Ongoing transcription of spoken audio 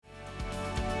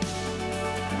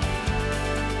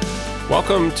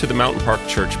Welcome to the Mountain Park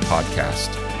Church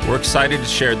podcast. We're excited to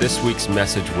share this week's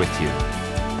message with you.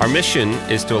 Our mission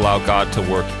is to allow God to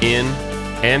work in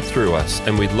and through us,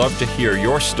 and we'd love to hear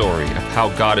your story of how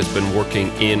God has been working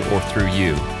in or through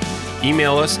you.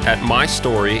 Email us at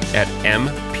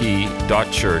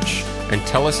mystory@mp.church and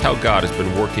tell us how God has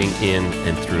been working in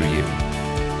and through you.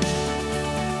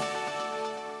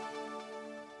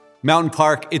 Mountain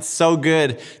Park, it's so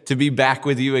good to be back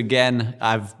with you again.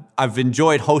 I've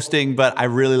enjoyed hosting, but I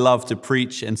really love to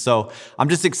preach. And so I'm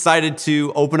just excited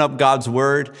to open up God's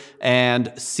word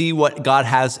and see what God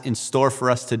has in store for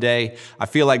us today. I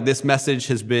feel like this message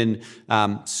has been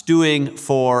stewing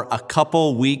for a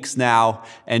couple weeks now,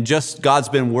 and just God's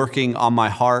been working on my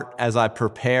heart as I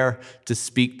prepare to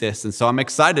speak this. And so I'm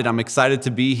excited. I'm excited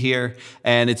to be here.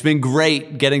 And it's been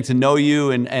great getting to know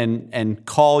you and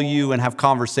call you and have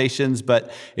conversations,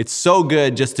 but it's so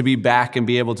good just to be back and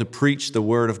be able to preach the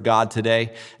word of God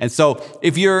today. And so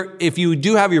if you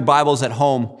do have your Bibles at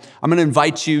home, I'm going to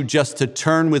invite you just to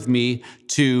turn with me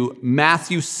to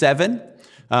Matthew 7.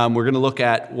 We're going to look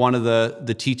at one of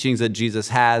the teachings that Jesus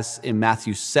has in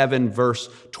Matthew 7, verse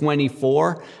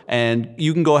 24. And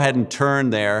you can go ahead and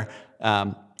turn there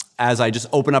as I just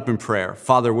open up in prayer.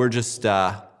 Father, we're just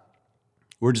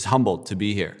humbled to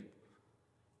be here.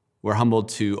 We're humbled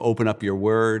to open up your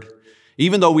word.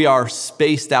 Even though we are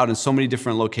spaced out in so many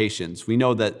different locations, we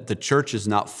know that the church is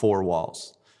not four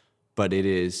walls, but it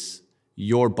is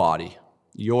your body,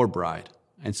 your bride.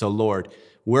 And so, Lord,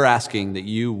 we're asking that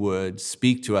you would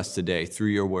speak to us today through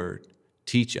your word.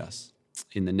 Teach us.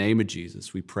 In the name of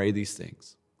Jesus, we pray these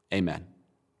things. Amen.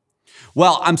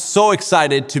 Well, I'm so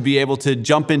excited to be able to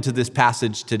jump into this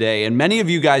passage today. And many of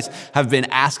you guys have been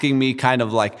asking me kind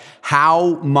of like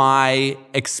how my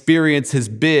experience has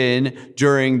been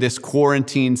during this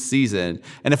quarantine season.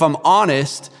 And if I'm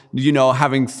honest,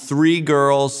 having 3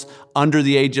 girls under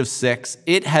the age of 6,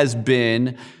 it has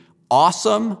been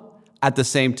awesome at the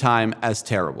same time as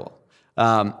terrible.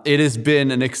 It has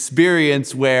been an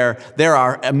experience where there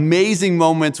are amazing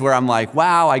moments where I'm like,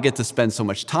 wow, I get to spend so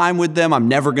much time with them. I'm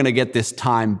never going to get this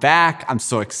time back. I'm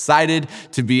so excited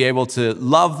to be able to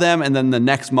love them. And then the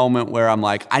next moment where I'm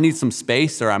like, I need some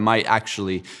space, or I might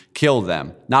actually kill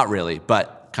them. Not really,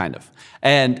 but kind of.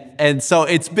 And so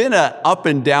it's been an up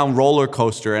and down roller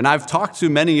coaster. And I've talked to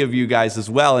many of you guys as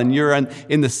well, and you're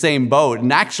in the same boat.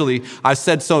 And actually, I've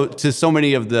said so to so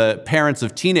many of the parents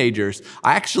of teenagers,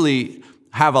 I actually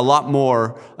have a lot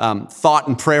more thought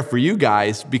and prayer for you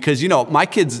guys, because my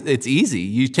kids, it's easy.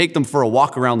 You take them for a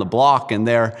walk around the block and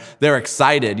they're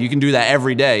excited. You can do that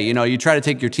every day. You try to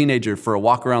take your teenager for a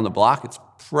walk around the block, it's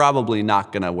probably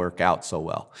not going to work out so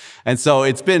well. And so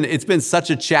it's been such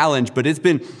a challenge, but it's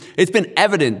been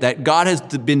evident that God has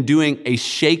been doing a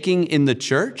shaking in the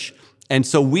church. And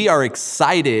so we are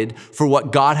excited for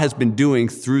what God has been doing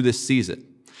through this season.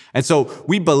 And so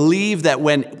we believe that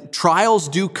when trials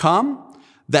do come,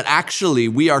 that actually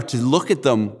we are to look at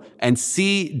them and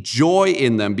see joy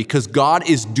in them, because God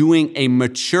is doing a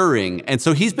maturing. And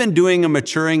so he's been doing a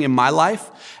maturing in my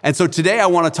life. And so today I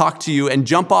want to talk to you and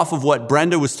jump off of what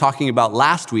Brenda was talking about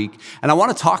last week. And I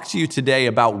want to talk to you today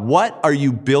about what are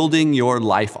you building your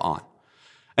life on?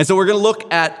 And so we're going to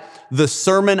look at the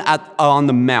Sermon on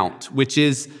the Mount, which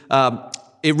is,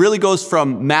 it really goes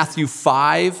from Matthew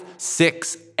 5,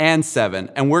 6, and 7.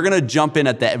 And we're going to jump in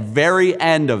at the very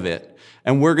end of it.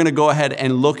 And we're going to go ahead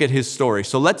and look at his story.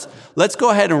 So let's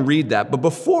go ahead and read that. But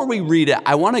before we read it,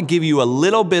 I want to give you a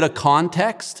little bit of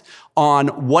context on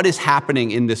what is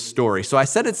happening in this story. So I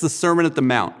said it's the Sermon at the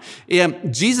Mount.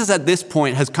 Jesus at this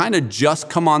point has kind of just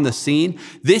come on the scene.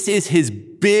 This is his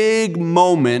big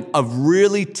moment of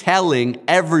really telling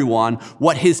everyone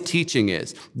what his teaching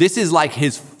is. This is like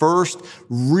his first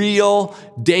real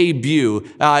debut.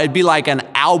 It'd be like an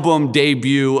album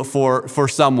debut for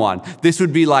someone. This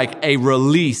would be like a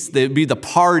release. It'd be the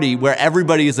party where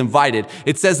everybody is invited.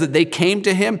 It says that they came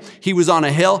to him. He was on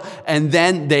a hill, and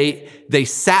then they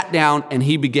sat down and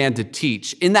he began to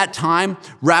teach. In that time,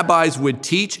 rabbis would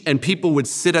teach and people would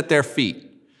sit at their feet.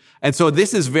 And so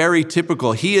this is very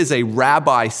typical. He is a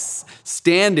rabbi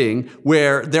standing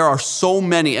where there are so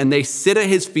many, and they sit at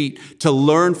his feet to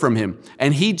learn from him.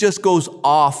 And he just goes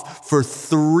off for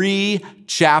 3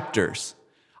 chapters.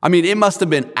 I mean, it must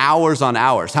have been hours on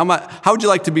hours. How would you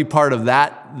like to be part of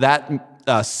that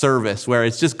service where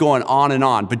it's just going on and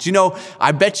on. But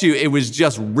I bet you it was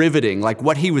just riveting, like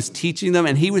what he was teaching them,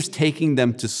 and he was taking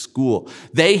them to school.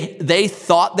 They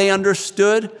thought they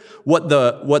understood what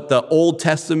the Old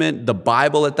Testament, the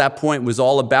Bible at that point was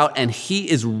all about, and he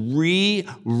is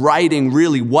rewriting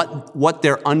really what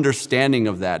their understanding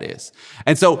of that is.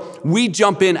 And so we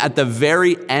jump in at the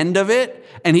very end of it,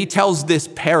 and he tells this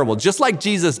parable, just like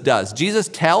Jesus does. Jesus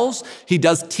tells, he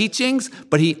does teachings,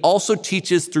 but he also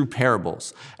teaches through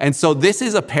parables. And so this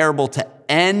is a parable to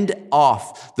end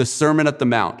off the Sermon at the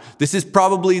Mount. This is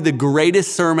probably the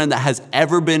greatest sermon that has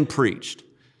ever been preached.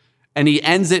 And he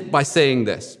ends it by saying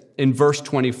this in verse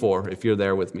 24, if you're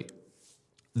there with me.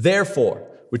 Therefore,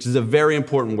 which is a very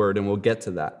important word, and we'll get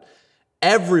to that.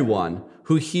 Everyone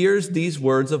who hears these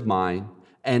words of mine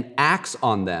and acts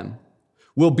on them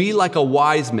will be like a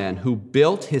wise man who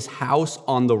built his house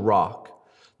on the rock.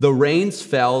 The rains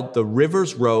fell, the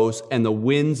rivers rose, and the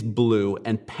winds blew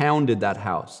and pounded that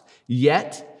house.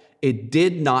 Yet it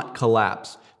did not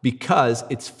collapse because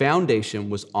its foundation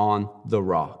was on the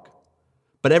rock.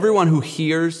 But everyone who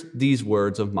hears these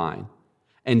words of mine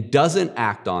and doesn't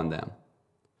act on them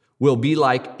will be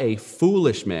like a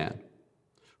foolish man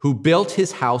who built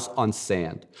his house on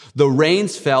sand. The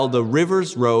rains fell, the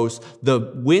rivers rose,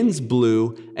 the winds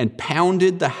blew and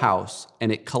pounded the house,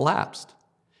 and it collapsed.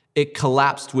 It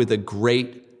collapsed with a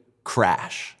great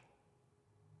crash.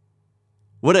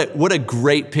 What a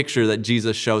great picture that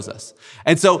Jesus shows us.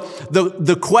 And so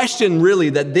the question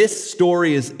really that this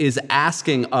story is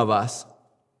asking of us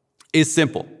is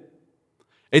simple.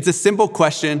 It's a simple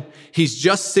question. He's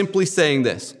just simply saying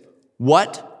this: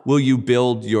 what will you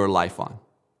build your life on?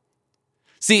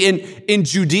 See, in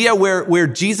Judea where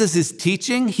Jesus is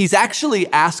teaching, he's actually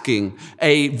asking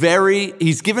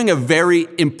he's giving a very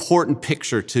important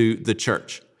picture to the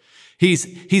church.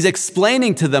 He's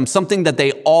explaining to them something that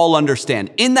they all understand.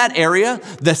 In that area,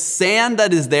 the sand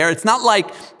that is there, it's not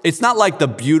like the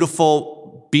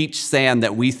beautiful beach sand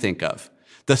that we think of.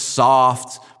 The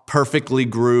soft, perfectly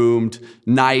groomed,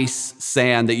 nice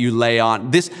sand that you lay on.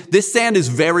 This sand is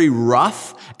very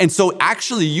rough. And so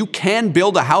actually you can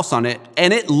build a house on it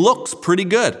and it looks pretty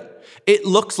good. It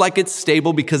looks like it's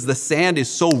stable because the sand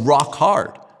is so rock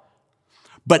hard.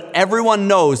 But everyone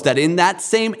knows that in that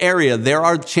same area, there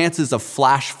are chances of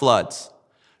flash floods.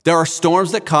 There are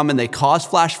storms that come and they cause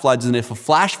flash floods. And if a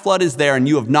flash flood is there and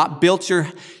you have not built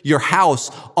your house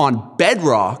on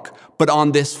bedrock, but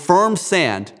on this firm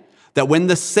sand, that when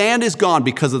the sand is gone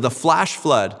because of the flash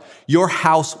flood, your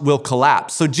house will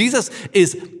collapse. So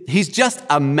he's just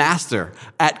a master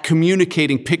at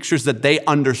communicating pictures that they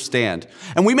understand.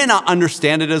 And we may not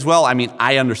understand it as well. I mean,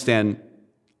 I understand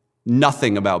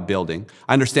nothing about building.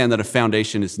 I understand that a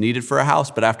foundation is needed for a house,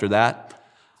 but after that,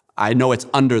 I know it's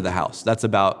under the house. That's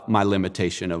about my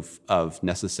limitation of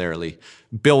necessarily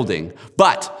building.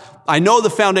 But I know the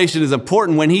foundation is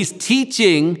important. When he's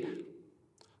teaching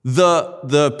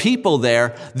the people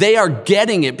there, they are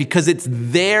getting it because it's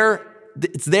their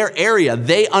area.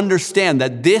 They understand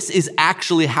that this is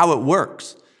actually how it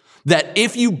works. That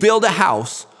if you build a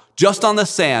house just on the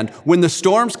sand, when the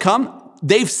storms come,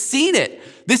 they've seen it.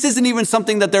 This isn't even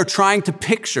something that they're trying to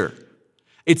picture.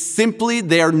 It's simply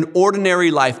their ordinary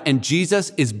life, and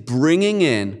Jesus is bringing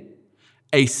in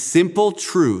a simple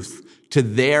truth to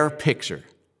their picture.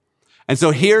 And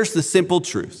so here's the simple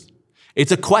truth.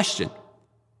 It's a question.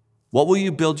 What will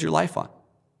you build your life on?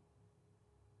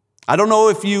 I don't know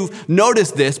if you've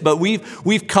noticed this, but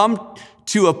we've come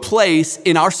to a place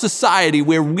in our society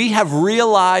where we have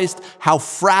realized how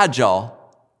fragile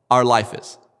our life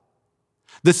is.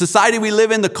 The society we live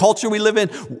in, the culture we live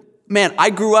in, man, I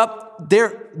grew up,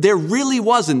 there really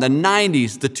wasn't, the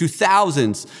 90s, the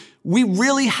 2000s, we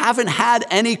really haven't had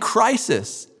any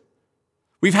crisis.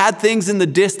 We've had things in the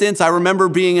distance. I remember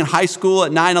being in high school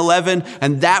at 9/11,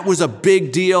 and that was a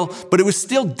big deal, but it was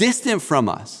still distant from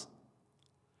us.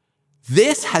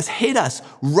 This has hit us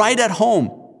right at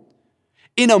home.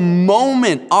 In a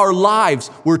moment, our lives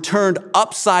were turned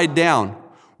upside down.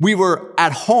 We were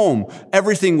at home.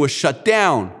 Everything was shut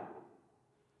down.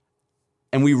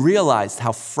 And we realized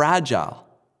how fragile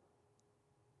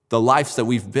the lives that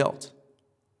we've built.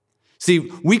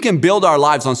 See, we can build our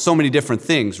lives on so many different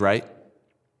things, right?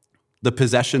 The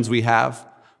possessions we have,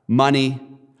 money,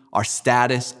 our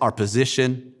status, our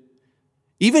position.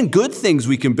 Even good things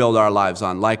we can build our lives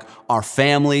on, like our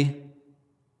family.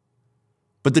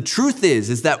 But the truth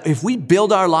is that if we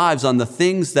build our lives on the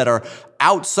things that are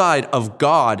outside of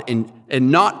God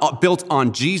and not built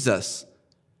on Jesus,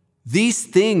 these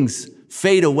things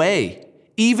fade away.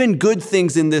 Even good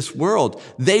things in this world,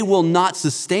 they will not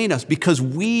sustain us because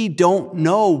we don't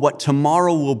know what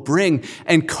tomorrow will bring.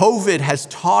 And COVID has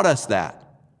taught us that.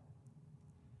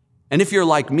 And if you're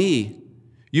like me,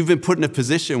 you've been put in a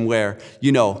position where,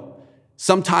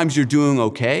 sometimes you're doing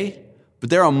okay, but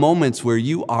there are moments where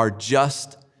you are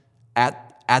just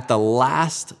at the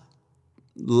last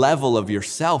level of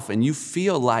yourself and you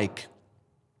feel like,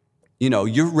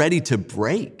 you're ready to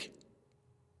break.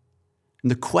 And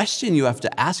the question you have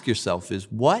to ask yourself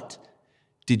is, what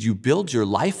did you build your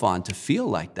life on to feel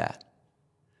like that?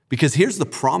 Because here's the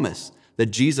promise that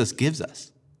Jesus gives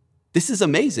us. This is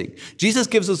amazing. Jesus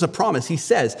gives us a promise. He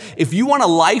says, if you want a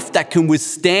life that can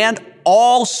withstand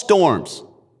all storms,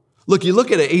 you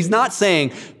look at it, he's not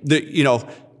saying that,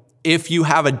 if you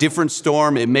have a different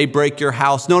storm, it may break your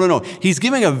house. No. He's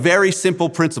giving a very simple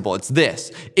principle. It's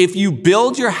this. If you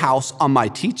build your house on my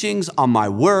teachings, on my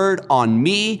word, on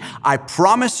me, I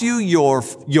promise you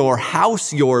your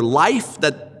house, your life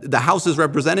that the house is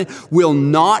represented will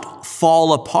not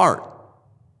fall apart.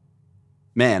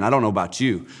 Man, I don't know about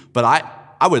you, but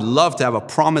I would love to have a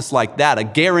promise like that, a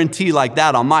guarantee like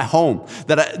that on my home,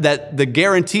 that the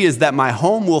guarantee is that my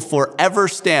home will forever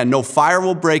stand. No fire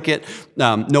will break it.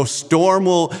 No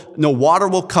water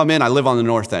will come in. I live on the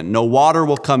north end. No water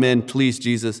will come in, please,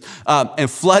 Jesus, and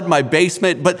flood my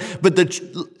basement. But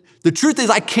the truth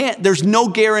is there's no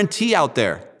guarantee out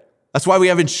there. That's why we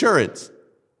have insurance,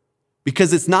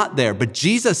 because it's not there. But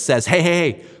Jesus says,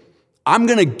 hey, I'm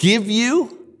going to give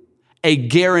you a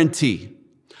guarantee.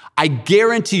 I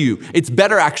guarantee you, it's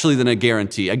better actually than a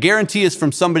guarantee. A guarantee is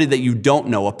from somebody that you don't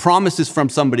know. A promise is from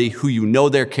somebody who you know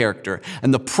their character.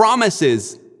 And the promise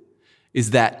is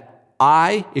that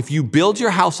if you build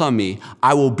your house on me,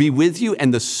 I will be with you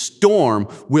and the storm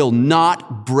will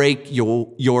not break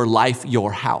your life,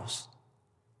 your house.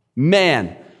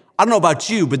 Man, I don't know about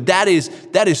you, but that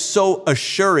is so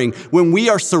assuring when we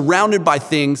are surrounded by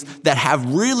things that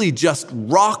have really just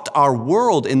rocked our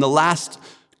world in the last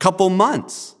couple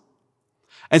months.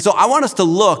 And so I want us to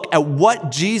look at what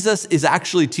Jesus is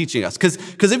actually teaching us.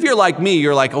 Because if you're like me,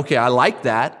 you're like, okay, I like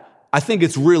that. I think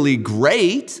it's really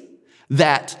great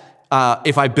that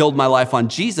if I build my life on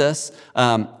Jesus,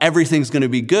 everything's going to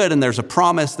be good and there's a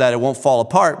promise that it won't fall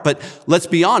apart. But let's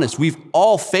be honest, we've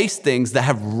all faced things that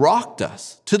have rocked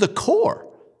us to the core.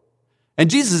 And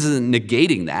Jesus isn't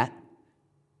negating that.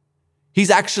 He's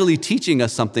actually teaching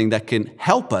us something that can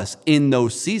help us in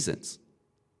those seasons.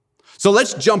 So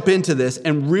let's jump into this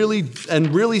and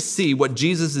really see what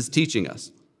Jesus is teaching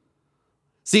us.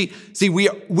 See,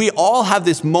 we all have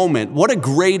this moment. What a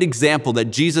great example that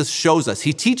Jesus shows us.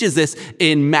 He teaches this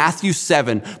in Matthew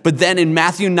 7, but then in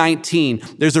Matthew 19,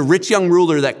 there's a rich young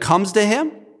ruler that comes to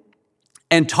him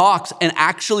and talks and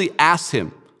actually asks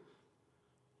him,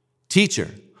 "Teacher,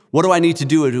 what do I need to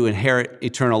do to inherit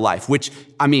eternal life?" He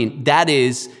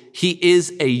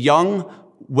is a young,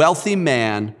 wealthy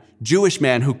man, Jewish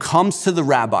man who comes to the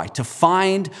rabbi to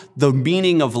find the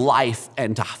meaning of life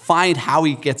and to find how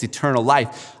he gets eternal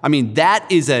life. That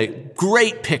is a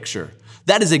great picture.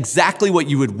 That is exactly what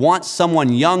you would want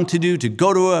someone young to do, to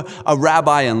go to a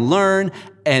rabbi and learn.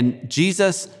 And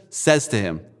Jesus says to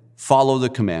him, "Follow the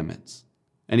commandments."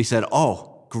 And he said,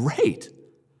 "Oh, great.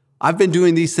 I've been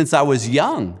doing these since I was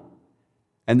young."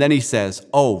 And then he says,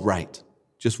 "Oh, right.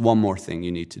 Just one more thing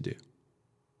you need to do.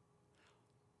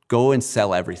 Go and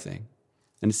sell everything."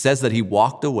 And it says that he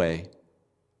walked away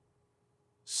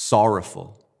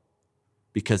sorrowful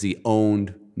because he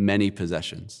owned many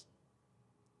possessions.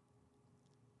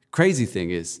 Crazy thing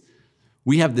is,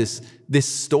 we have this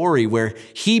story where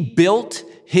he built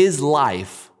his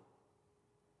life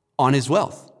on his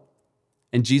wealth,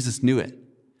 and Jesus knew it.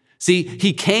 See,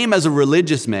 he came as a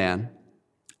religious man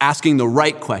asking the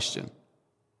right question.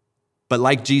 But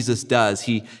like Jesus does,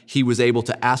 he was able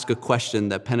to ask a question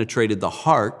that penetrated the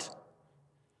heart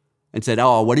and said,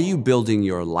 "Oh, what are you building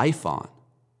your life on?"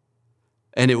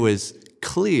 And it was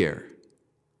clear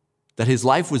that his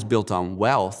life was built on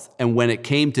wealth. And when it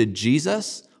came to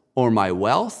Jesus or my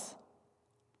wealth,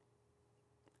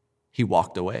 he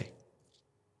walked away.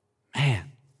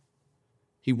 Man,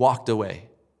 he walked away.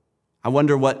 I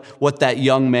wonder what that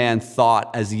young man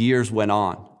thought as years went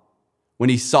on, when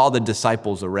he saw the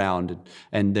disciples around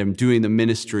and them doing the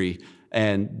ministry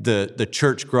and the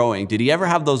church growing. Did he ever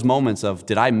have those moments of,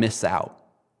 did I miss out?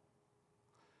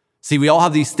 See, we all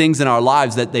have these things in our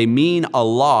lives that they mean a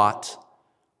lot,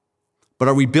 but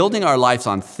are we building our lives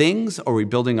on things or are we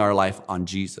building our life on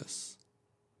Jesus?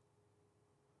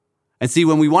 And see,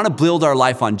 when we want to build our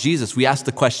life on Jesus, we ask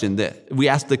the question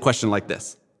like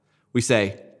this. We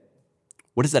say,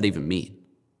 what does that even mean?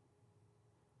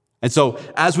 And so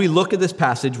as we look at this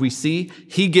passage, we see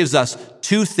he gives us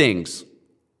two things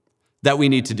that we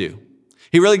need to do.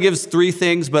 He really gives three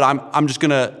things, but I'm just going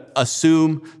to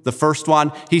assume the first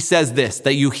one. He says this,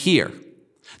 that you hear.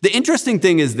 The interesting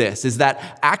thing is this, is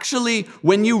that actually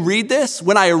when you read this,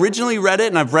 when I originally read it,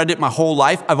 and I've read it my whole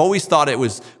life, I've always thought it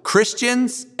was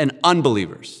Christians and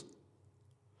unbelievers.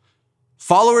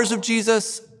 Followers of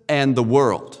Jesus and the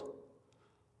world.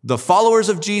 The followers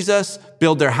of Jesus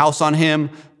build their house on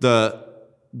him. The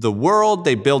world,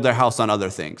 they build their house on other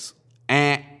things.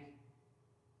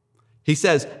 He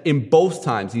says in both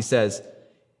times, he says,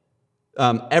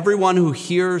 everyone who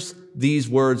hears these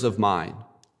words of mine.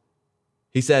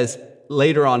 He says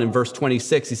later on in verse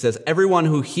 26, he says, everyone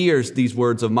who hears these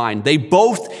words of mine, they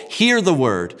both hear the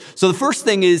word. So the first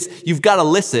thing is you've got to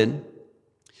listen.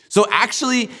 So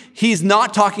actually, he's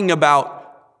not talking about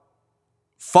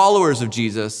followers of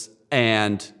Jesus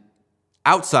and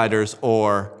outsiders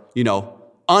or,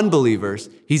 unbelievers.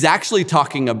 He's actually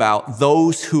talking about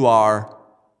those who are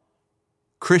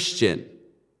Christian.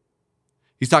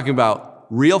 He's talking about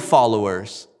real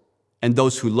followers and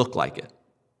those who look like it.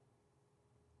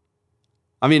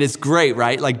 I mean, it's great,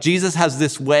 right? Like Jesus has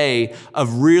this way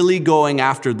of really going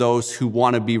after those who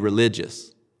want to be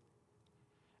religious.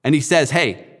 And he says,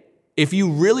 hey, if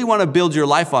you really want to build your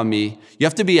life on me, you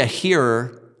have to be a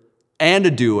hearer and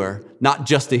a doer, not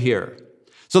just a hearer.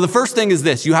 So the first thing is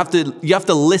this, you have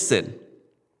to listen.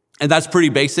 And that's pretty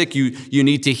basic. You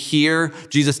need to hear.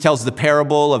 Jesus tells the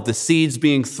parable of the seeds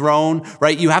being thrown,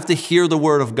 right? You have to hear the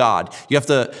word of God. You have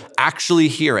to actually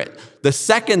hear it. The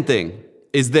second thing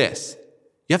is this.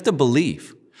 You have to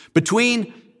believe.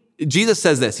 Jesus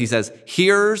says this, he says,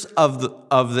 hearers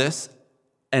of this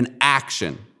and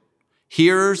action.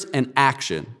 Hearers and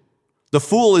action. The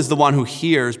fool is the one who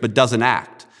hears but doesn't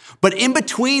act. But in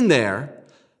between there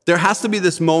has to be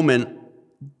this moment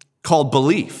called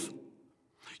belief.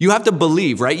 You have to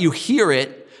believe, right? You hear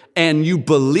it and you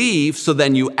believe, so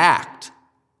then you act.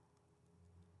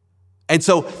 And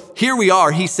so here we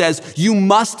are. He says, you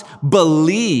must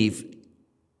believe.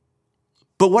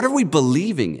 But what are we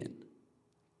believing in?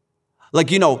 Like,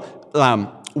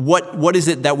 what is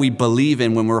it that we believe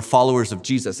in when we're followers of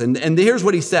Jesus? And here's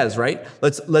what he says, right?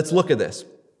 Let's look at this.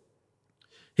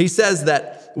 He says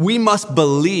that we must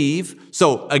believe.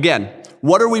 So again,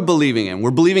 what are we believing in?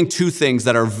 We're believing two things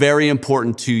that are very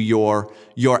important to your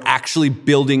actually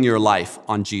building your life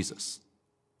on Jesus.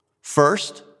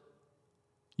 First,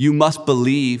 you must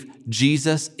believe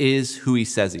Jesus is who he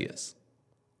says he is.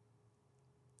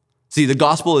 See, the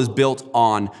gospel is built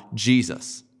on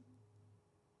Jesus.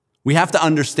 We have to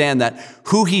understand that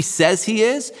who he says he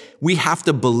is, we have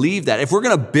to believe that. If we're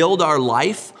going to build our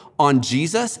life on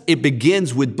Jesus, it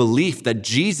begins with belief that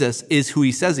Jesus is who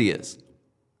he says he is.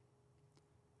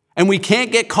 And we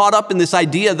can't get caught up in this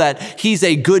idea that he's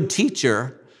a good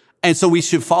teacher, and so we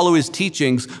should follow his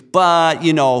teachings, but,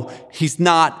 he's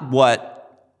not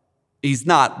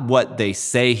what they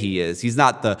say he is. He's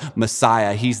not the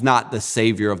Messiah. He's not the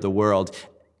Savior of the world.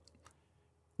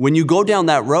 When you go down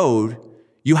that road,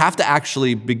 you have to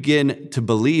actually begin to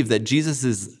believe that Jesus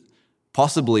is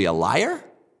possibly a liar,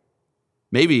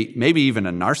 maybe even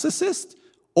a narcissist,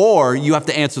 or you have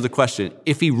to answer the question,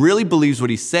 if he really believes what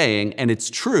he's saying and it's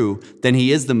true, then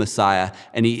he is the Messiah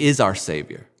and he is our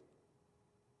Savior.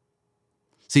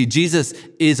 See, Jesus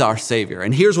is our Savior.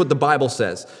 And here's what the Bible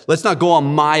says. Let's not go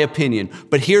on my opinion,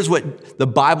 but here's what the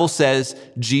Bible says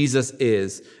Jesus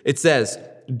is. It says,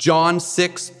 John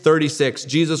 6:36,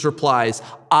 Jesus replies,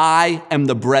 I am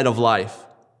the bread of life.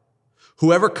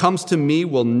 Whoever comes to me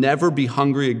will never be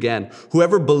hungry again.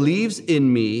 Whoever believes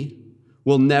in me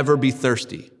will never be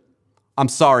thirsty. I'm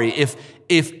sorry, if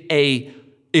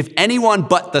anyone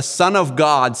but the Son of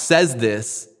God says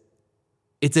this,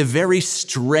 it's a very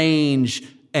strange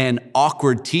and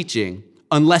awkward teaching,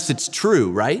 unless it's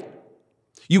true, right?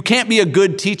 You can't be a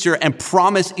good teacher and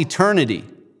promise eternity.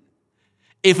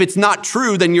 If it's not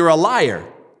true, then you're a liar.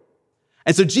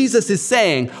 And so Jesus is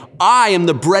saying, I am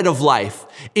the bread of life.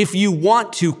 If you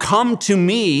want to, come to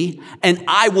me and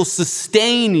I will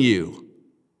sustain you.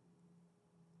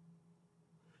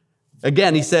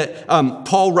 Again, he said,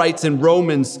 Paul writes in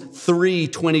Romans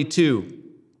 3:22,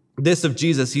 this of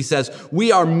Jesus, he says,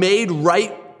 we are made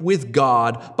right with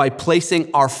God by placing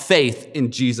our faith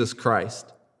in Jesus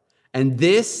Christ. And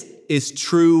this is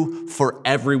true for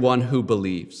everyone who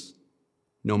believes,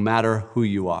 no matter who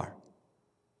you are.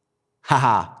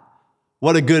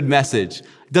 What a good message.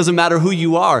 It doesn't matter who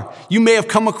you are. You may have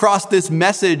come across this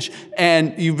message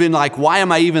and you've been like, why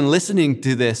am I even listening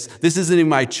to this? This isn't in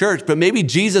my church. But maybe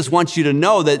Jesus wants you to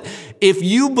know that if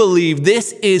you believe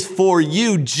this is for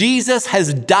you, Jesus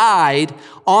has died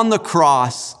on the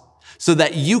cross so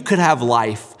that you could have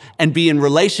life and be in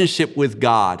relationship with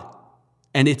God.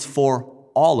 And it's for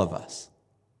all of us.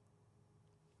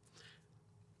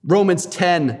 Romans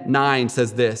 10:9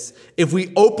 says this, if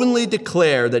we openly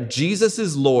declare that Jesus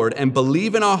is Lord and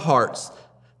believe in our hearts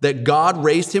that God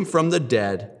raised him from the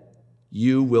dead,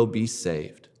 you will be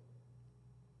saved.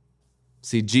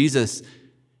 See, Jesus,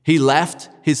 he left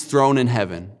his throne in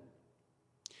heaven.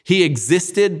 He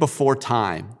existed before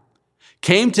time,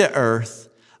 came to earth,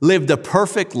 lived a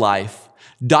perfect life,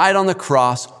 died on the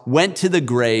cross, went to the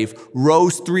grave,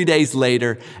 rose 3 days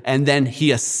later, and then he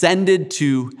ascended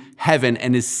to heaven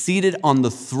and is seated on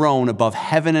the throne above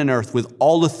heaven and earth with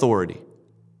all authority.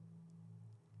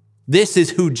 This is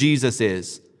who Jesus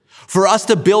is. For us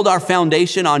to build our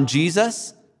foundation on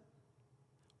Jesus,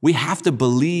 we have to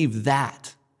believe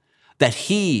that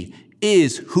he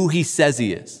is who he says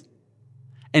he is.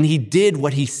 And he did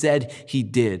what he said he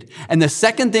did. And the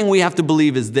second thing we have to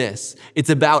believe is this. It's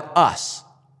about us.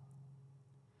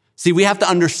 See, we have to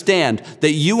understand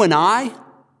that you and I,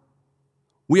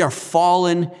 we are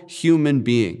fallen human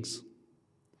beings.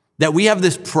 That we have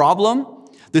this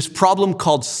problem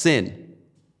called sin.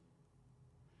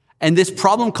 And this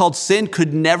problem called sin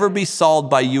could never be solved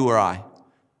by you or I.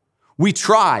 We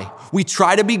try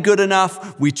to be good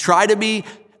enough. We try to be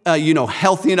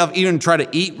healthy enough, even try to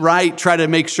eat right, try to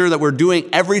make sure that we're doing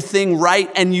everything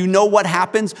right. And you know what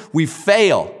happens? We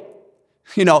fail.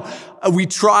 We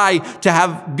try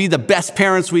to be the best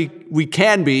parents we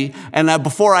can be. And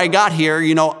before I got here,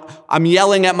 I'm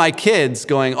yelling at my kids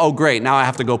going, oh, great, now I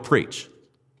have to go preach.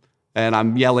 And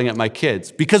I'm yelling at my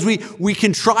kids because we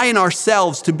can try in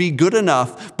ourselves to be good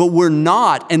enough, but we're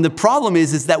not. And the problem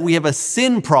is that we have a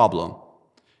sin problem.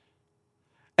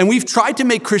 And we've tried to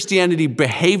make Christianity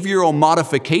behavioral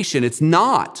modification. It's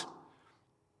not.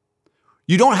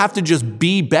 You don't have to just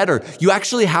be better. You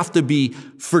actually have to be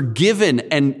forgiven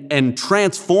and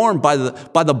transformed by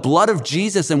the blood of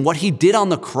Jesus and what he did on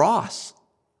the cross.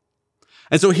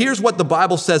 And so here's what the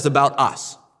Bible says about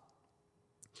us.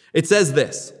 It says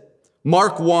this,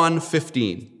 Mark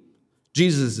 1:15.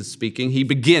 Jesus is speaking. He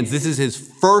begins. This is his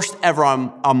first ever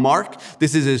on Mark.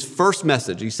 This is his first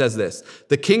message. He says this,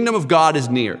 the kingdom of God is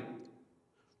near.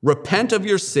 Repent of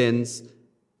your sins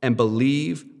and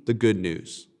believe the good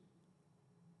news.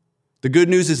 The good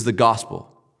news is the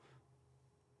gospel.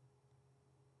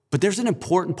 But there's an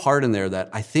important part in there that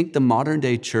I think the modern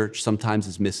day church sometimes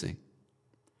is missing.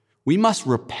 We must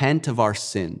repent of our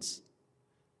sins.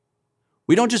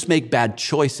 We don't just make bad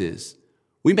choices.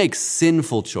 We make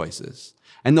sinful choices.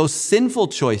 And those sinful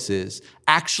choices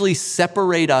actually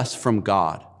separate us from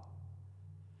God.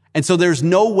 And so there's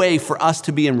no way for us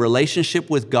to be in relationship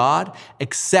with God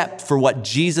except for what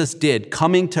Jesus did,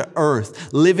 coming to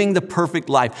earth, living the perfect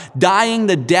life, dying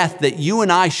the death that you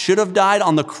and I should have died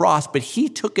on the cross, but he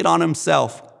took it on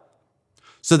himself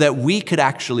so that we could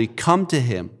actually come to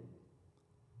him,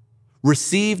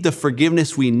 receive the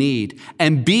forgiveness we need,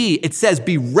 and be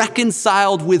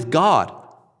reconciled with God.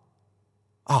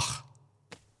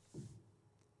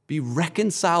 Be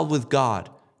reconciled with God.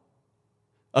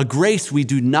 A grace we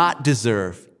do not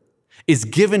deserve is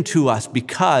given to us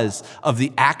because of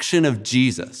the action of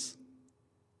Jesus.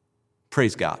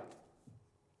 Praise God.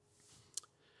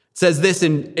 It says this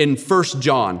in 1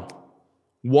 John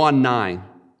 1:9.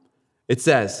 It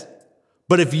says,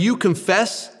 but if we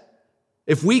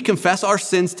confess our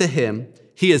sins to him,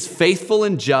 he is faithful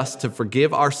and just to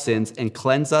forgive our sins and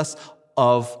cleanse us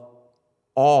of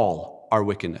all our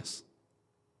wickedness.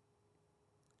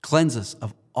 Cleanse us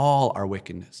of all our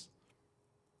wickedness.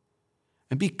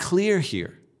 And be clear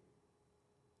here.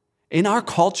 In our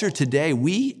culture today,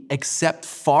 we accept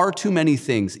far too many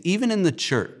things, even in the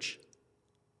church.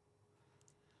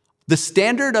 The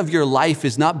standard of your life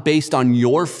is not based on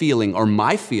your feeling or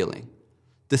my feeling.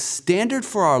 The standard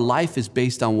for our life is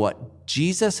based on what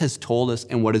Jesus has told us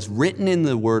and what is written in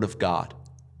the Word of God.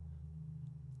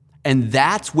 And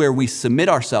that's where we submit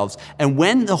ourselves. And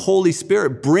when the Holy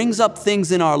Spirit brings up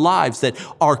things in our lives that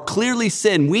are clearly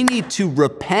sin, we need to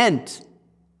repent.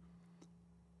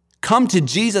 Come to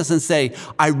Jesus and say,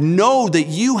 I know that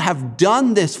you have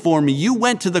done this for me. You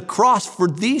went to the cross for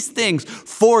these things.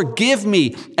 Forgive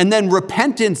me. And then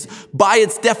repentance, by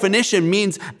its definition,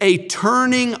 means a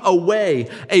turning away,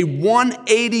 a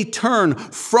 180 turn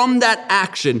from that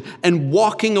action and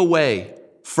walking away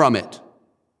from it.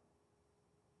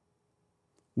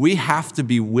 We have to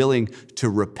be willing to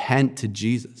repent to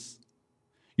Jesus.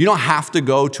 You don't have to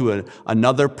go to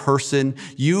another person.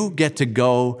 You get to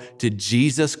go to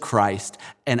Jesus Christ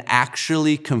and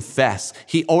actually confess.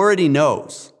 He already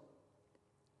knows,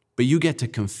 but you get to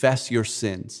confess your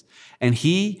sins. And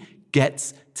he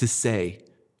gets to say,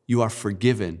 you are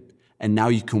forgiven, and now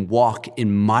you can walk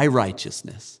in my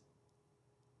righteousness.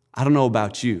 I don't know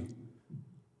about you.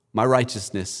 My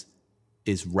righteousness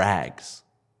is rags.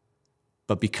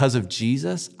 But because of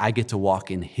Jesus, I get to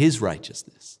walk in his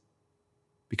righteousness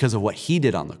because of what he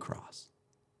did on the cross.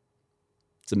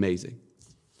 It's amazing.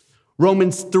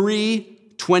 Romans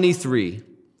 3:23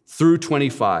 through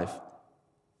 25.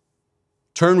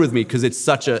 Turn with me because it's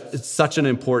such an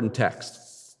important text.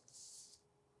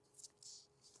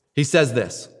 He says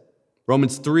this,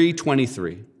 Romans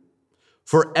 3:23.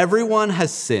 For everyone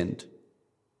has sinned.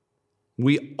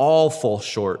 We all fall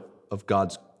short of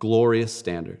God's glorious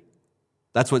standard.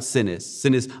 That's what sin is.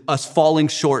 Sin is us falling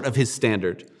short of his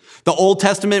standard. The Old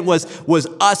Testament was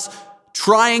us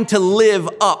trying to live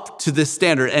up to this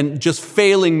standard and just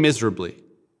failing miserably.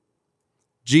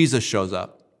 Jesus shows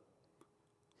up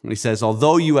and he says,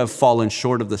 although you have fallen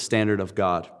short of the standard of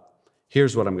God,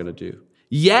 here's what I'm going to do.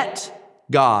 Yet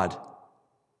God,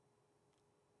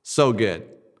 so good.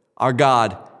 Our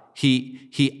God,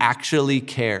 he actually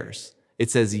cares. It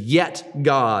says, yet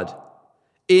God,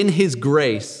 in his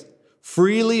grace,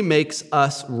 freely makes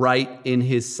us right in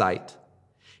his sight.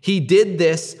 He did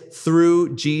this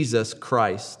through Jesus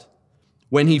Christ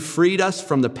when he freed us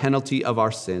from the penalty of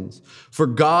our sins. For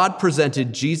God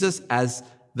presented Jesus as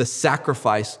the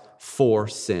sacrifice for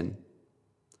sin.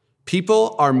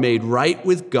 People are made right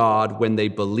with God when they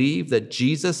believe that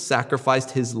Jesus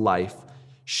sacrificed his life,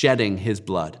 shedding his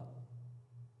blood.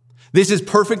 This is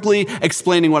perfectly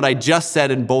explaining what I just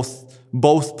said in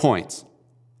both points.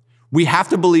 We have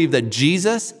to believe that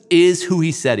Jesus is who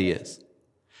he said he is.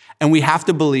 And we have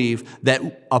to believe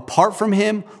that apart from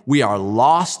him, we are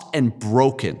lost and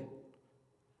broken.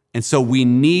 And so we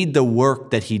need the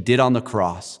work that he did on the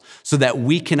cross so that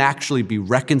we can actually be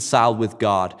reconciled with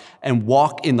God and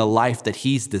walk in the life that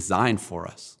he's designed for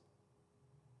us.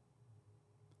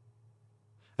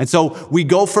 And so we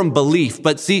go from belief,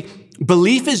 but see,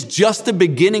 belief is just the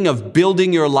beginning of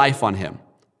building your life on him.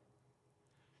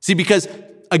 See, because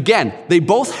again, they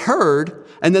both heard,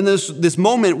 and then there's this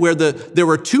moment where there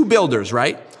were two builders,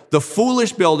 right? The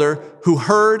foolish builder who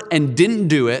heard and didn't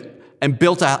do it and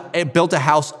built a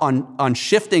house on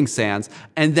shifting sands,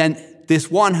 and then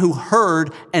this one who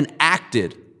heard and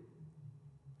acted.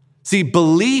 See,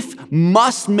 belief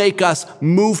must make us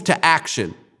move to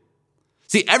action.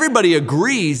 See, everybody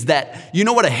agrees that, you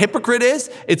know what a hypocrite is?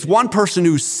 It's one person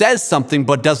who says something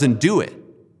but doesn't do it,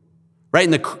 right?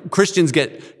 And the Christians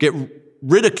get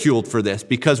ridiculed for this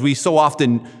because we so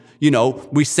often,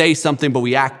 we say something but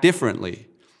we act differently.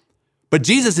 But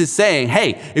Jesus is saying,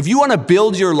 hey, if you want to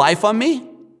build your life on me,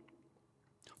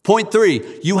 point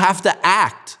 3, you have to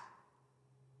act.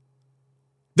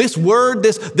 This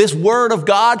word of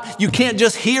God, you can't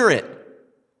just hear it.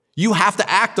 You have to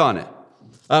act on it.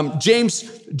 James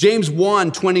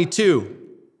 1:22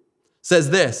 says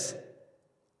this,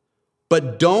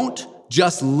 but don't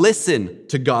just listen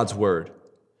to God's word.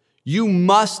 You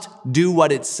must do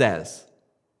what it says.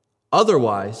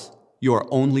 Otherwise, you are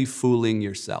only fooling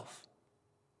yourself.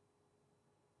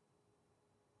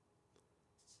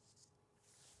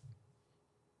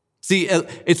 See,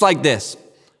 it's like this.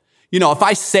 If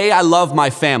I say I love my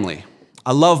family,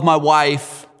 I love my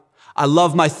wife, I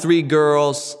love my 3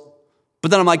 girls,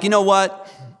 but then I'm like, you know what?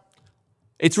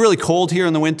 It's really cold here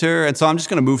in the winter, and so I'm just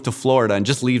going to move to Florida and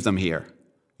just leave them here.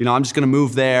 I'm just going to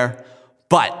move there.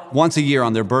 But once a year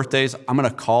on their birthdays, I'm going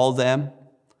to call them, and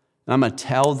I'm going to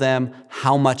tell them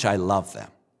how much I love them.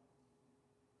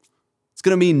 It's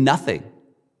going to mean nothing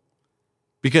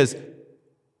because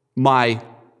my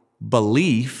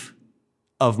belief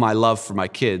of my love for my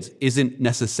kids isn't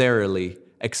necessarily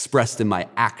expressed in my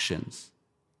actions.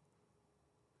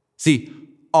 See,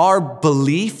 our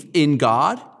belief in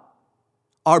God,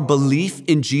 our belief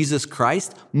in Jesus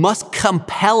Christ must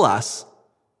compel us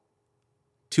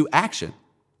to action.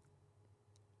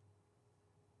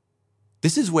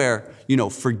 This is where,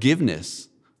 forgiveness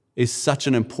is such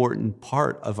an important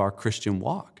part of our Christian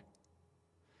walk.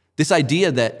 This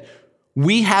idea that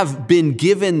we have been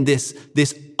given this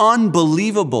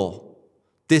unbelievable,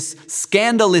 this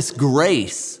scandalous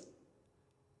grace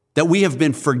that we have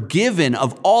been forgiven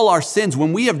of all our sins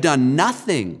when we have done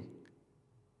nothing.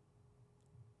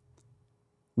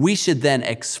 We should then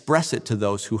express it to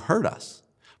those who hurt us.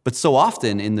 But so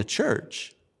often in the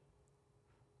church,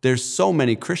 there's so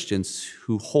many Christians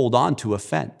who hold on to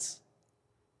offense.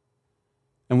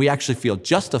 And we actually feel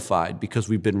justified because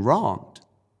we've been wronged.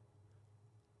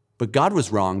 But God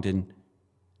was wronged and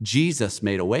Jesus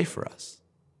made a way for us.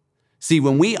 See,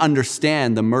 when we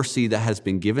understand the mercy that has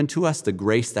been given to us, the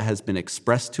grace that has been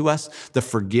expressed to us, the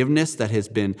forgiveness that has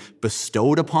been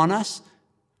bestowed upon us,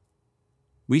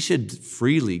 we should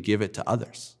freely give it to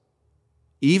others,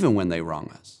 even when they wrong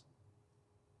us.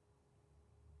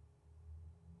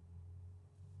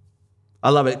 I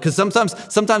love it because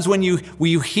sometimes when you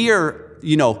hear,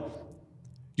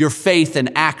 your faith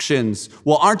and actions,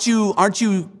 well, aren't you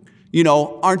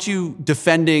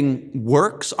defending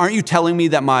works? Aren't you telling me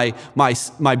that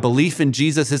my belief in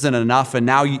Jesus isn't enough and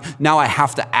now I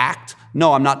have to act?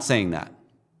 No, I'm not saying that.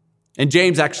 And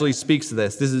James actually speaks to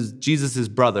this. This is Jesus'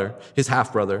 brother, his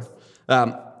half-brother.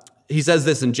 He says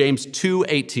this in James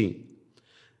 2:18.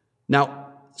 Now,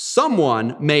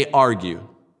 someone may argue,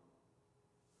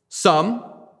 some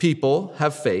people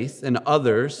have faith and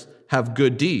others have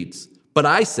good deeds. But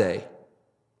I say,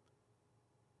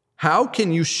 how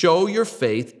can you show your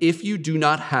faith if you do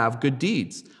not have good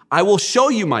deeds? I will show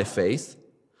you my faith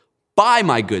by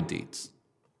my good deeds.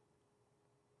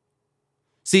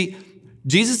 See,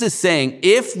 Jesus is saying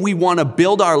if we want to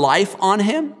build our life on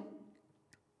him,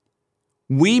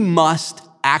 we must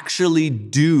actually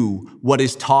do what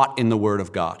is taught in the Word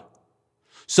of God.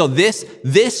 So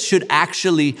this should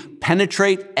actually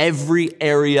penetrate every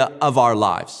area of our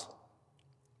lives.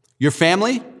 Your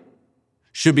family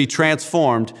should be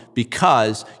transformed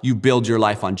because you build your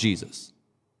life on Jesus.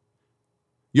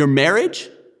 Your marriage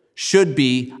should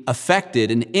be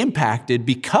affected and impacted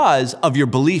because of your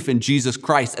belief in Jesus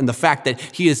Christ and the fact that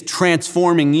he is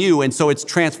transforming you. And so it's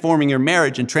transforming your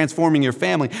marriage and transforming your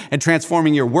family and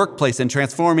transforming your workplace and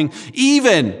transforming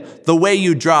even the way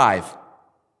you drive.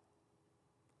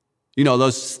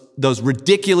 Those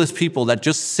ridiculous people that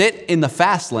just sit in the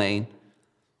fast lane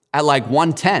at like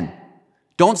 110.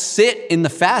 Don't sit in the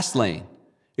fast lane.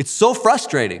 It's so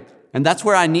frustrating. And that's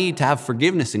where I need to have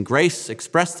forgiveness and grace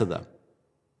expressed to them.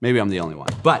 Maybe I'm the only one,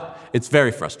 but it's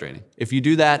very frustrating. If you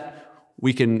do that,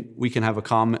 we can have a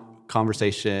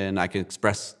conversation. I can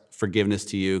express forgiveness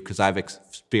to you because I've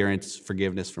experienced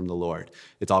forgiveness from the Lord.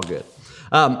 It's all good.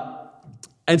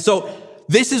 And so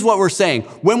this is what we're saying.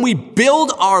 When we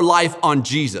build our life on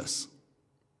Jesus,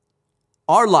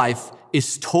 our life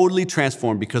is totally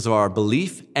transformed because of our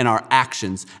belief and our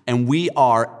actions, and we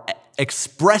are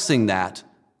expressing that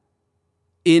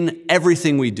in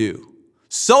everything we do.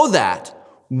 So that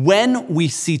when we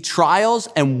see trials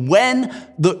and when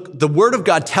the Word of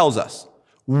God tells us,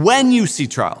 when you see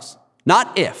trials,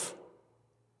 not if,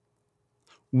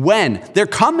 when they're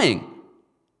coming,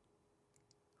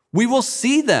 we will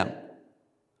see them.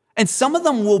 And some of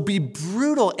them will be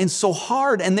brutal and so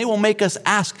hard, and they will make us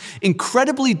ask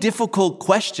incredibly difficult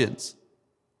questions.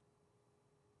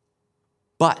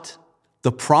 But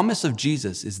the promise of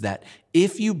Jesus is that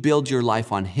if you build your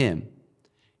life on him,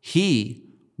 he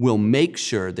will make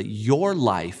sure that your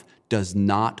life does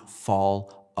not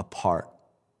fall apart.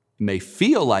 It may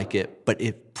feel like it, but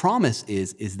the promise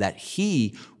is that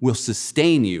he will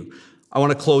sustain you. I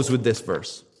want to close with this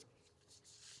verse.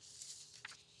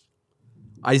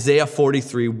 Isaiah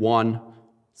 43, 1-3.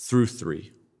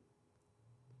 It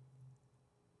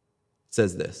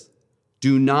says this,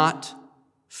 do not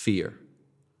fear,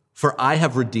 for I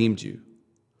have redeemed you.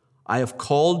 I have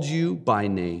called you by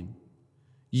name.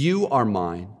 You are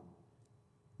mine.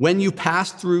 When you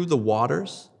pass through the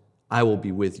waters, I will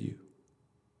be with you.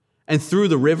 And through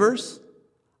the rivers,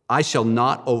 they shall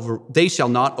not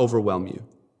overwhelm you.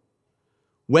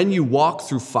 When you walk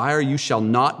through fire, you shall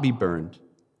not be burned,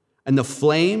 and the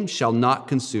flame shall not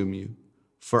consume you.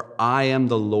 For I am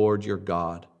the Lord your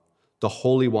God, the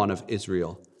Holy One of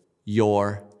Israel,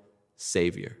 your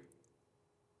Savior.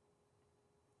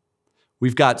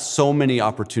 We've got so many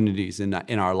opportunities in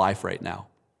our life right now.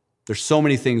 There's so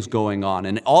many things going on,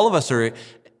 and all of us are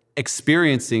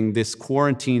experiencing this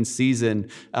quarantine season,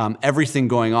 everything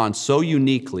going on so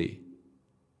uniquely.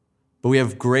 But we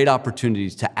have great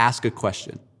opportunities to ask a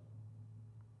question.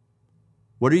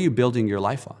 What are you building your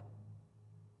life on?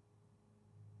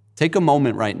 Take a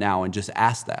moment right now and just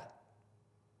ask that.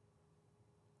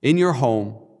 In your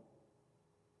home,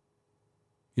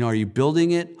 are you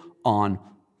building it on,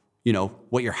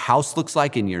 what your house looks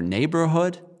like in your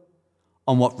neighborhood,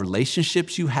 on what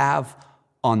relationships you have,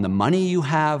 on the money you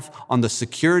have, on the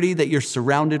security that you're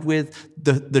surrounded with?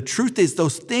 The truth is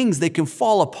those things, they can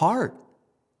fall apart.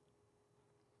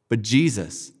 But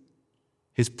Jesus,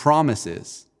 his promise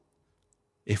is,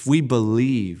 if we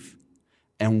believe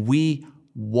and we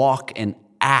walk and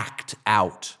act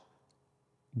out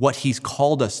what he's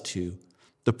called us to,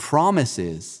 the promise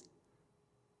is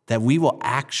that we will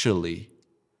actually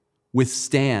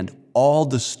withstand all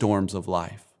the storms of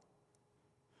life.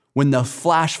 When the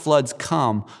flash floods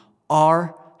come,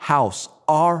 our house,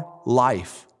 our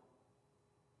life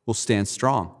will stand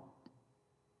strong.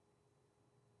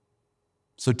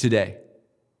 So today,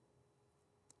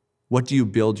 what do you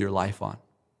build your life on?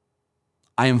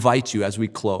 I invite you as we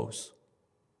close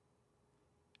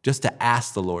just to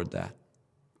ask the Lord that.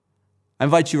 I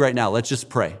invite you right now, let's just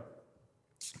pray.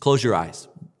 Close your eyes.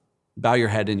 Bow your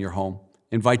head in your home.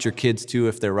 Invite your kids too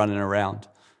if they're running around.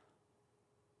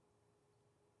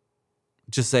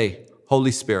 Just say,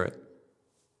 Holy Spirit,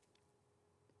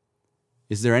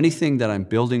 is there anything that I'm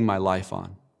building my life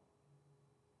on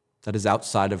that is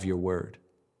outside of your word?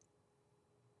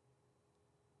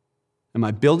 Am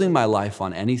I building my life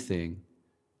on anything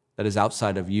that is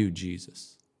outside of you,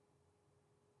 Jesus?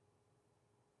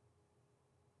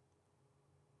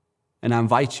 And I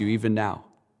invite you even now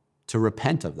to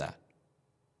repent of that.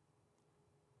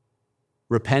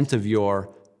 Repent of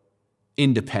your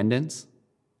independence.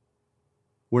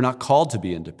 We're not called to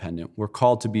be independent. We're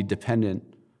called to be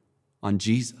dependent on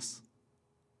Jesus,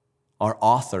 our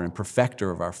author and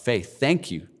perfecter of our faith.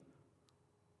 Thank you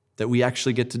that we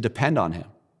actually get to depend on him,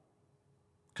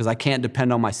 because I can't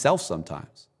depend on myself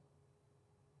sometimes.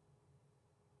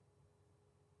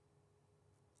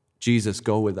 Jesus,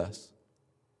 go with us.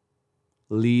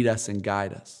 Lead us and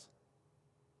guide us.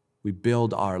 We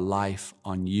build our life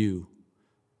on you,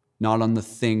 not on the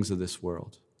things of this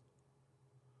world.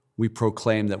 We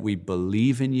proclaim that we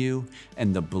believe in you,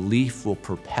 and the belief will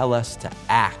propel us to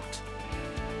act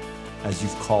as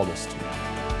you've called us to.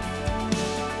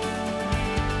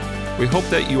 We hope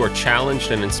that you are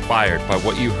challenged and inspired by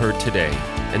what you heard today,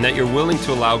 and that you're willing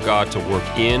to allow God to work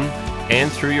in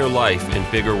and through your life in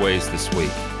bigger ways this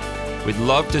week. We'd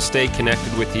love to stay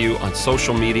connected with you on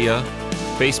social media,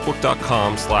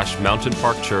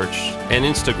 facebook.com/mountainparkchurch and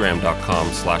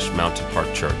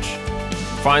instagram.com/mountainparkchurch.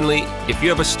 Finally, if you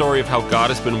have a story of how God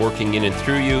has been working in and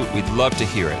through you, we'd love to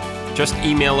hear it. Just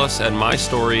email us at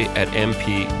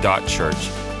mystory@mp.church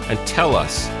and tell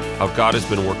us how God has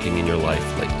been working in your life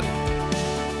lately.